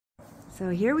So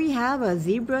here we have a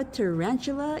zebra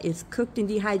tarantula. It's cooked and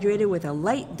dehydrated with a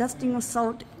light dusting of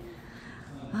salt.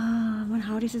 I wonder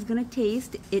how this is gonna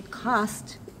taste. It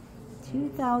cost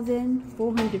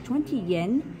 2,420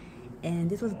 yen, and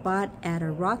this was bought at a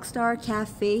Rock Star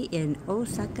Café in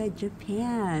Osaka,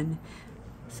 Japan.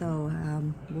 So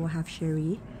we'll have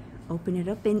Sherry open it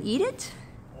up and eat it.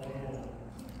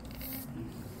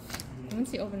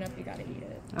 Once you open it up, you gotta eat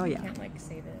it. Oh yeah. You can't like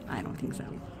save it. I don't think so.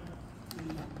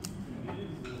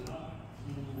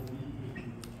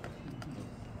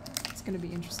 It's gonna be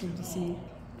interesting to see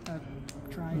a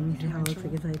dry. Let me see how it looks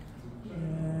like inside.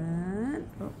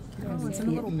 Oh, it's in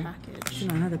a little package.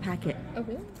 No, another packet. Oh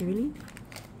really? Really?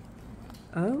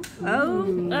 Oh, oh,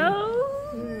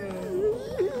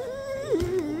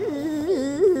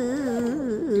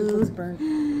 Dude, looks burnt.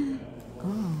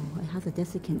 oh! It has a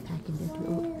desiccant pack in there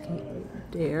too. Okay,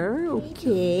 there.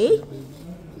 Okay.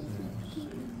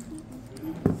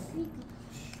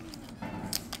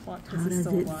 What, How does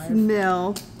still it alive?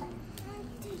 smell?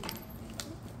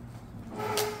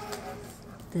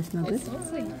 Does it smell good? It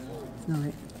smells like Smell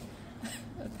it.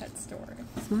 a pet store.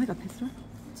 Smell like a pet store?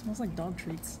 It smells like dog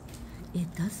treats.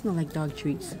 It does smell like dog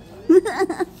treats.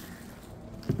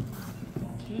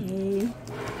 Okay.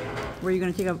 Where are you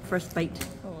gonna take a first bite?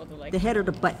 Oh, the leg. The head or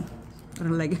the butt? Or the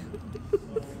leg?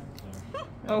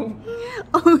 Oh.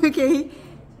 Oh, okay.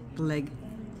 The leg.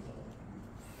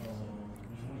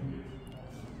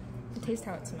 Taste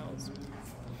how it smells.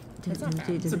 Does not bad.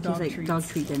 it It's a taste dog like treats. dog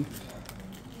treat then?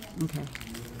 Okay.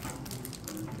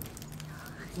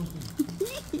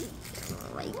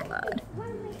 Oh my god.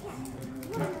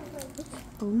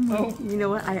 Oh my. Oh. You know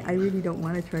what? I really don't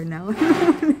want to try now.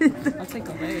 I'll take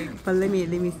a leg. But let me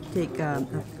take okay,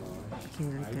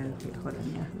 okay, hold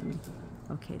on, yeah.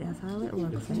 Okay, that's how it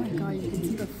looks. Oh my god, you can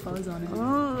see the fuzz on it.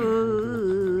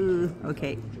 Oh,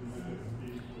 okay.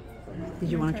 Did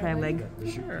you want to try a leg?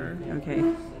 Sure. Okay.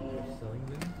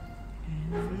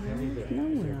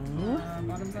 No,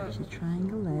 Bottoms up. she's trying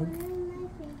a leg.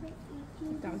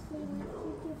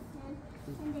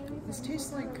 This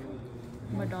tastes like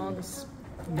my dog's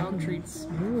dog treats.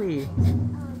 Really?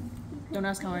 Don't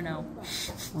ask how I know.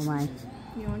 Oh my.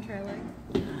 You want to try a leg?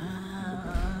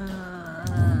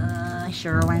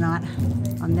 Sure, why not?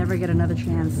 I'll never get another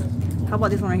chance. How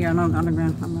about this one right here on the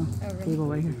ground, on the really? table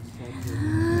right here?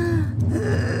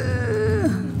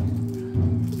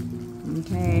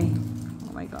 Okay.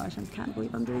 Oh my gosh, I can't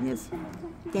believe I'm doing this.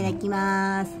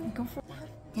 Itadakimasu. Go for it.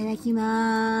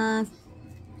 Itadakimasu.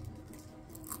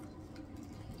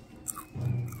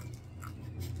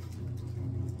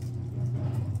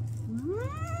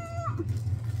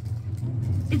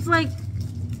 It's like,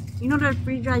 you know the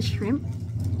freeze-dried shrimp?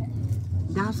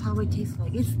 That's how it tastes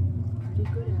like. It's Pretty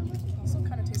good. It also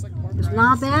kind of tastes like pork It's rinds.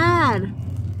 not bad.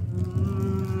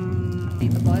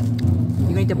 Eat the butt. You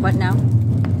gonna eat the butt now?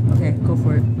 Okay, go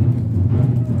for it.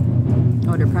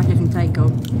 Oh, they're practicing taiko.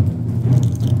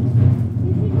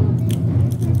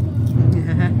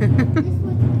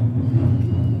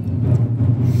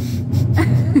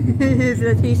 Is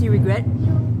it a taste you regret?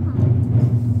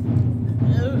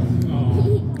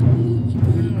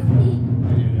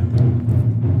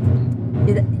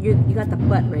 You got the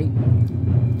butt, right?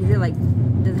 Is it like,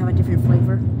 does it have a different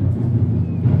flavor?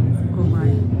 Oh my.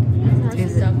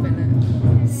 Is it, Stuff in it.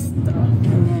 Stuff.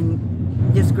 and then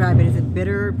describe it. Is it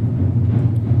bitter? A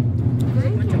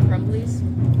bunch of crumblies.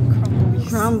 Crumbly.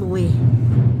 Crumbly.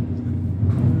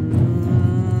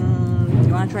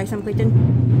 You want to try some, Clayton?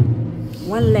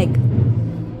 One leg.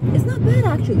 It's not bad,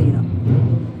 actually, you know.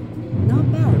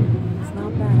 Not bad. It's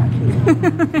not bad, actually.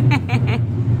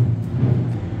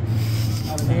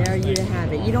 There you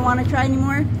have it. You don't want to try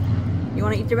anymore? You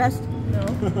want to eat the rest? No.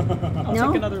 I'll No?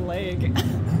 take another leg.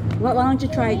 Well, why don't you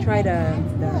try the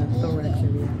thorax over there?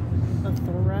 The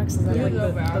thorax? Is that Yeah, like no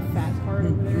the bad. fat part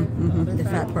over there? other The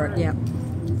fat part, yeah.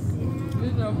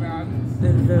 It's so bad.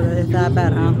 It's that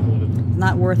bad, huh?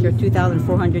 Not worth your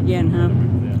 2,400 yen, huh?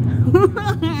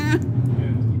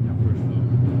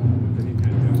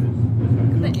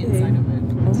 The inside of it.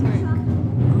 It's like,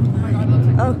 Oh my god, it looks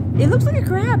like Oh, it looks like a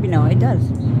crab, you know, it does.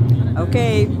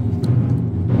 Okay.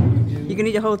 You can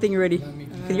eat the whole thing already.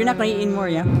 Because you're not going to eat any more,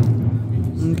 yeah?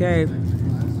 Okay.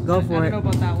 Go I for don't it. know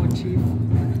about that one, Chief.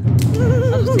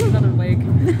 I'll just take another leg.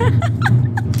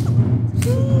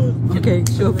 Okay,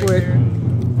 go for it.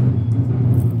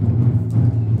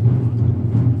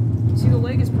 See, the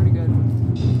leg is pretty good.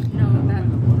 no, that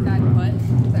butt,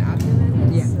 the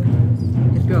abdomen is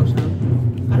Yeah. It's gross, huh?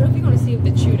 I don't know if you're gonna see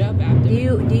the chewed up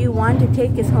abdomen. Do you want to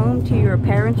take this home to your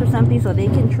parents or something so they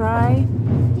can try?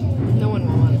 No one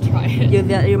will want to try it.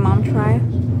 Your mom try?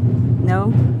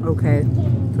 No? Okay.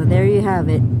 So there you have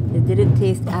it. It didn't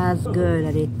taste as good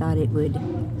as I thought it would.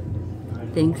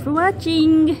 Thanks for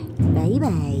watching. Bye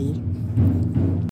bye.